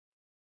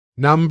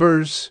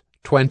Numbers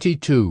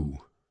 22.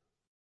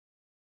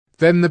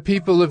 Then the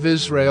people of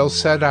Israel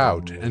set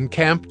out and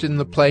camped in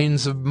the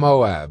plains of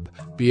Moab,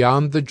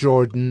 beyond the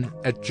Jordan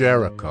at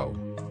Jericho.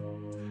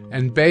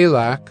 And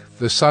Balak,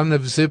 the son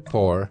of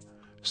Zippor,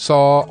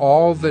 saw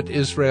all that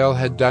Israel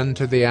had done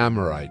to the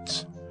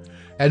Amorites.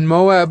 And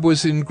Moab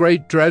was in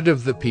great dread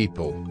of the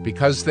people,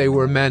 because they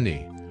were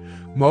many.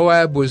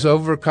 Moab was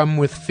overcome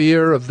with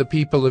fear of the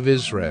people of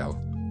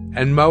Israel.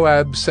 And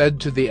Moab said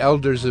to the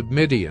elders of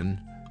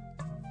Midian,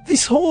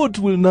 "This horde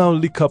will now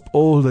lick up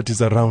all that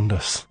is around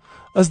us,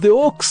 as the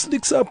ox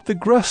licks up the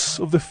grass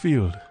of the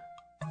field."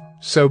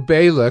 So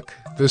Balak,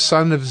 the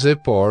son of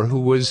Zippor, who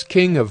was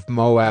king of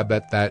Moab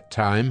at that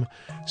time,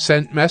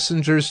 sent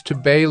messengers to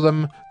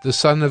Balaam, the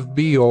son of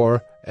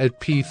Beor, at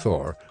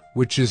Pethor,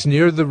 which is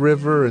near the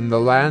river in the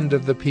land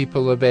of the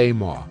people of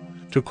Ammon,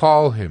 to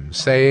call him,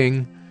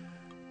 saying,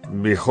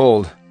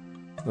 "Behold,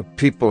 a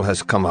people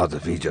has come out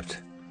of Egypt.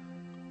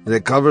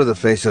 They cover the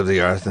face of the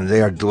earth, and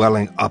they are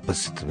dwelling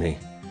opposite to me.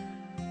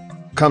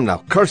 Come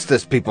now, curse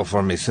this people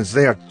for me, since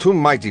they are too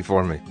mighty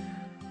for me.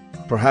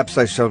 Perhaps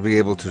I shall be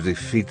able to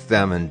defeat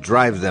them and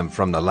drive them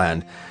from the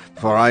land,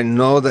 for I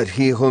know that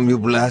he whom you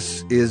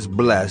bless is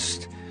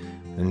blessed,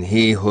 and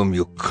he whom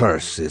you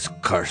curse is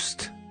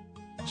cursed."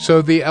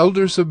 So the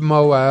elders of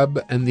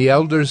Moab and the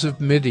elders of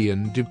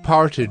Midian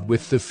departed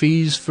with the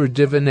fees for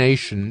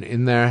divination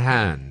in their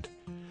hand.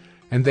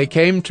 And they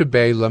came to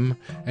Balaam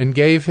and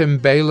gave him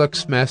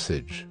Balak's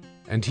message.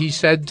 And he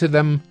said to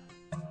them,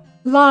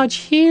 "Lodge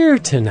here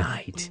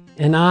tonight,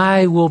 and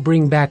I will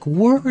bring back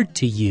word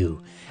to you,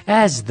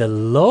 as the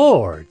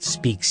Lord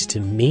speaks to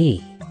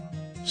me."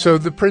 So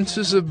the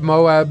princes of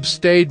Moab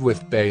stayed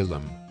with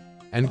Balaam.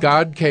 And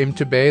God came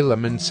to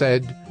Balaam and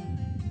said,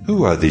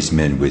 "Who are these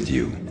men with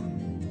you?"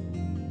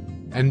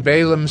 And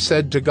Balaam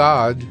said to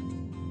God,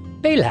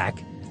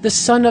 "Balak, the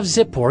son of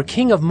Zippor,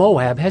 king of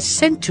Moab, has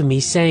sent to me,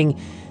 saying,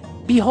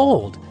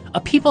 'Behold, a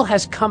people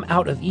has come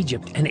out of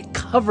Egypt, and it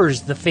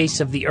covers the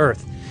face of the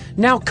earth.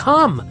 Now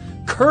come,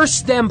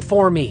 curse them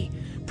for me.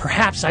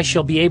 Perhaps I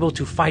shall be able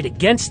to fight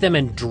against them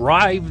and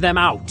drive them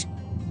out.'"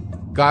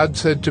 God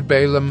said to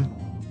Balaam,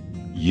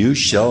 "You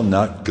shall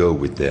not go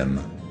with them.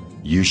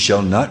 You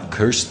shall not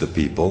curse the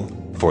people,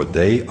 for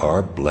they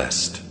are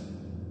blessed."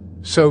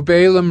 So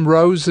Balaam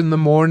rose in the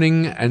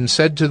morning and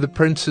said to the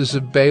princes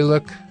of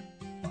Balak,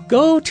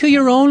 "Go to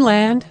your own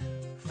land,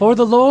 for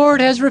the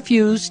Lord has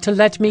refused to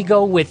let me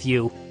go with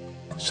you."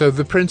 So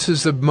the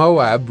princes of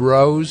Moab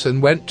rose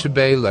and went to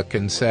Balak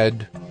and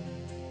said,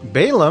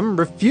 "Balaam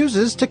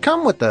refuses to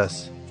come with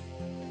us."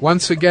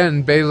 Once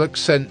again Balak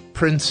sent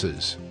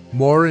princes,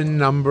 more in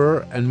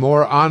number and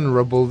more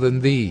honorable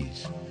than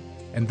these.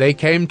 And they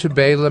came to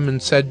Balaam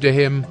and said to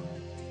him,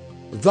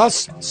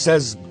 "Thus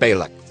says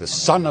Balak, the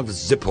son of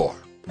Zippor,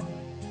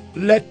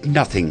 let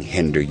nothing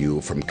hinder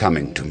you from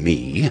coming to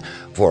me,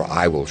 for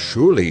I will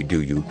surely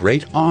do you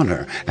great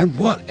honor, and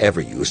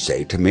whatever you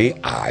say to me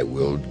I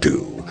will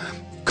do.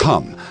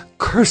 Come,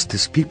 curse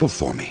this people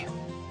for me."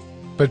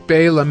 But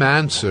Balaam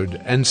answered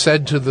and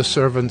said to the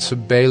servants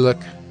of Balak,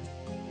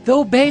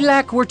 "Though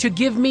Balak were to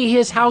give me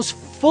his house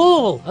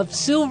full of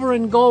silver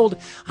and gold,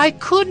 I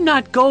could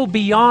not go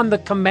beyond the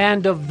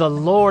command of the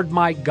Lord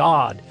my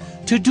God,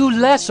 to do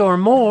less or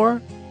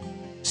more.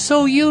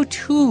 So you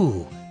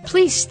too,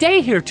 please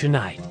stay here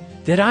tonight,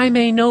 that I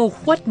may know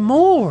what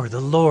more the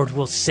Lord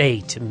will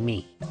say to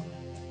me."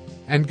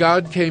 And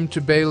God came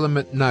to Balaam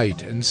at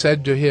night and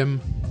said to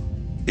him,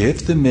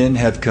 "If the men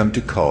have come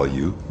to call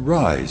you,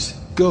 rise,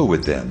 go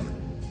with them,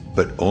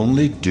 but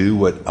only do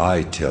what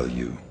I tell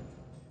you."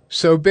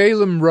 So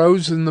Balaam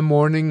rose in the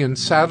morning and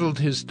saddled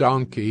his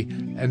donkey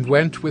and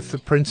went with the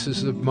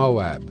princes of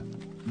Moab.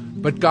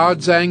 But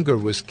God's anger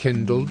was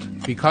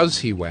kindled because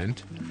he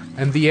went,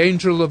 and the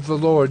angel of the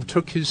Lord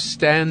took his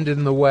stand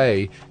in the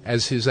way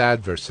as his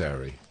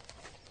adversary.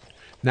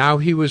 Now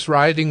he was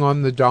riding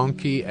on the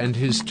donkey, and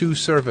his two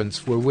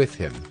servants were with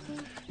him.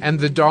 And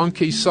the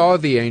donkey saw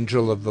the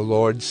angel of the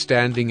Lord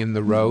standing in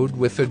the road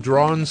with a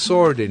drawn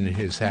sword in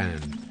his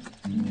hand.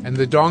 And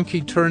the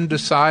donkey turned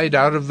aside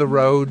out of the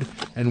road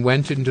and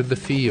went into the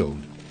field.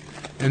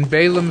 And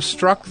Balaam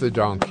struck the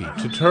donkey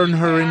to turn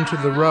her into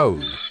the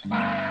road.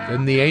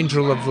 Then the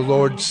angel of the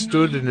Lord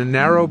stood in a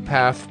narrow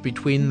path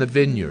between the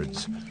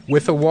vineyards,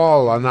 with a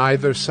wall on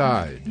either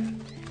side.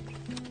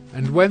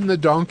 And when the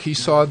donkey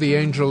saw the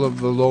angel of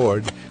the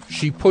Lord,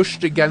 she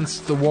pushed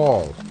against the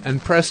wall,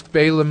 and pressed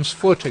Balaam's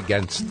foot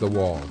against the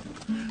wall.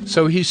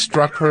 So he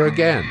struck her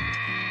again.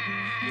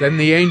 Then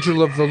the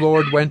angel of the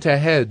Lord went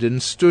ahead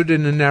and stood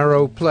in a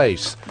narrow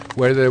place,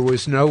 where there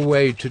was no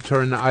way to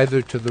turn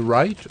either to the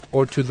right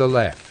or to the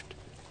left.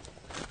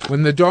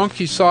 When the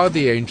donkey saw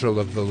the angel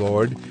of the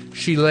Lord,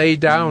 she lay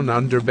down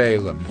under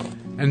Balaam,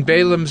 and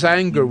Balaam's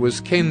anger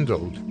was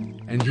kindled,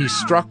 and he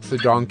struck the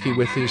donkey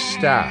with his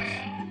staff.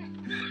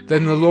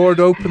 Then the Lord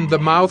opened the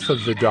mouth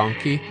of the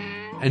donkey,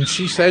 and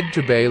she said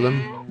to Balaam,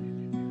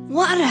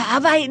 "What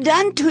have I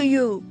done to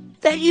you,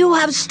 that you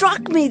have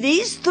struck me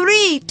these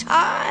 3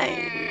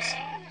 times?"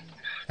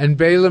 And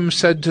Balaam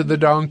said to the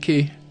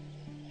donkey,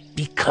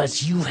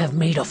 Because you have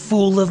made a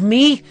fool of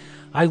me,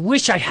 I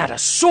wish I had a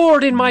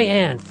sword in my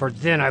hand, for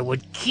then I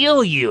would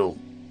kill you.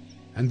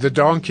 And the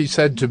donkey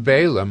said to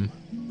Balaam,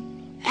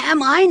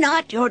 Am I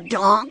not your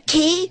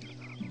donkey,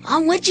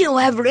 on which you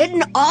have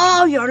ridden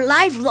all your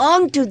life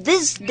long to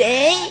this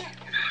day?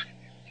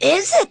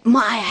 Is it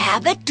my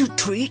habit to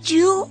treat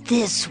you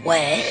this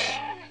way?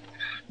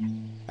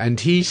 And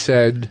he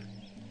said,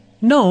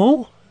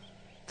 No.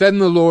 Then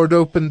the Lord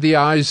opened the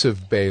eyes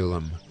of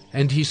Balaam,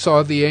 and he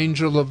saw the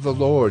angel of the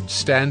Lord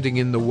standing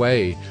in the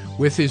way,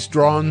 with his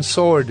drawn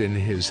sword in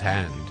his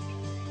hand.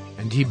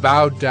 And he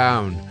bowed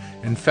down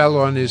and fell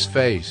on his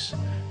face.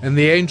 And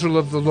the angel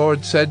of the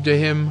Lord said to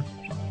him,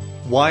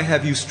 Why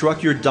have you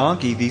struck your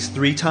donkey these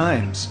 3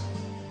 times?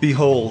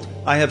 Behold,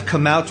 I have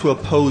come out to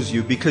oppose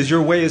you, because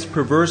your way is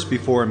perverse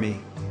before me.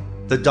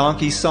 The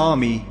donkey saw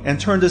me and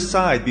turned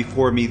aside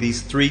before me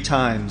these 3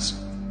 times.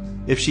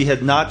 If she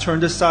had not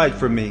turned aside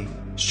from me,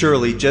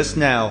 surely just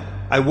now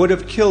I would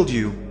have killed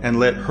you and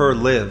let her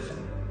live.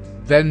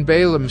 Then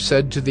Balaam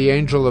said to the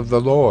angel of the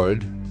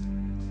Lord,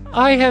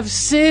 I have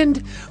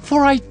sinned,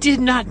 for I did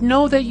not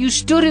know that you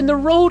stood in the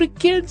road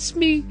against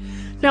me.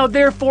 Now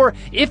therefore,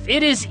 if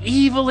it is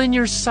evil in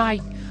your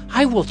sight,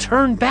 I will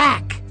turn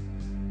back.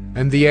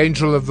 And the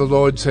angel of the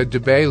Lord said to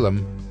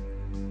Balaam,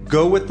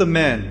 Go with the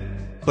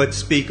men, but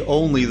speak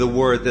only the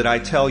word that I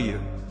tell you.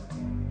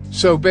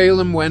 So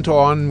Balaam went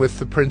on with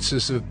the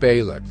princes of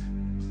Balak.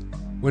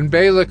 When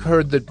Balak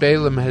heard that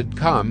Balaam had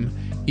come,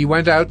 he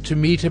went out to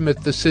meet him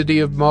at the city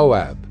of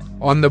Moab,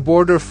 on the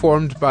border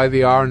formed by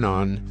the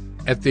Arnon,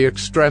 at the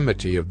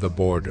extremity of the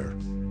border.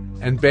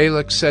 And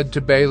Balak said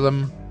to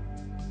Balaam,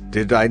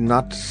 Did I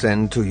not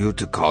send to you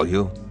to call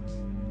you?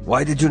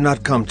 Why did you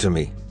not come to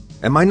me?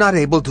 Am I not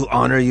able to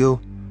honor you?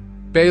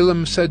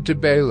 Balaam said to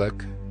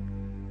Balak,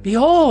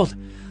 Behold,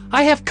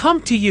 I have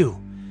come to you.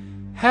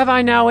 Have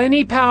I now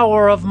any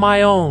power of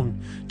my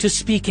own to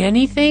speak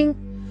anything?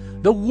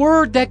 The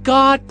word that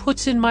God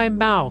puts in my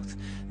mouth,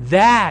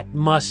 that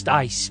must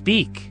I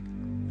speak.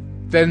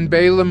 Then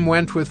Balaam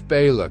went with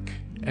Balak,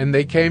 and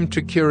they came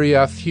to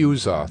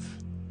Kiriath-Huzoth.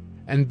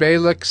 And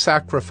Balak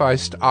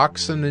sacrificed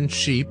oxen and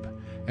sheep,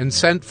 and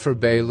sent for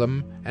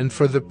Balaam and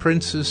for the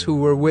princes who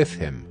were with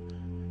him.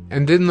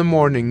 And in the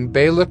morning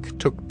Balak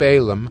took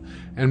Balaam,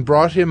 and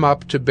brought him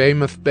up to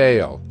Bamoth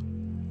Baal.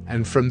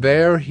 And from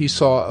there he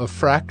saw a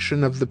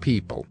fraction of the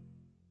people.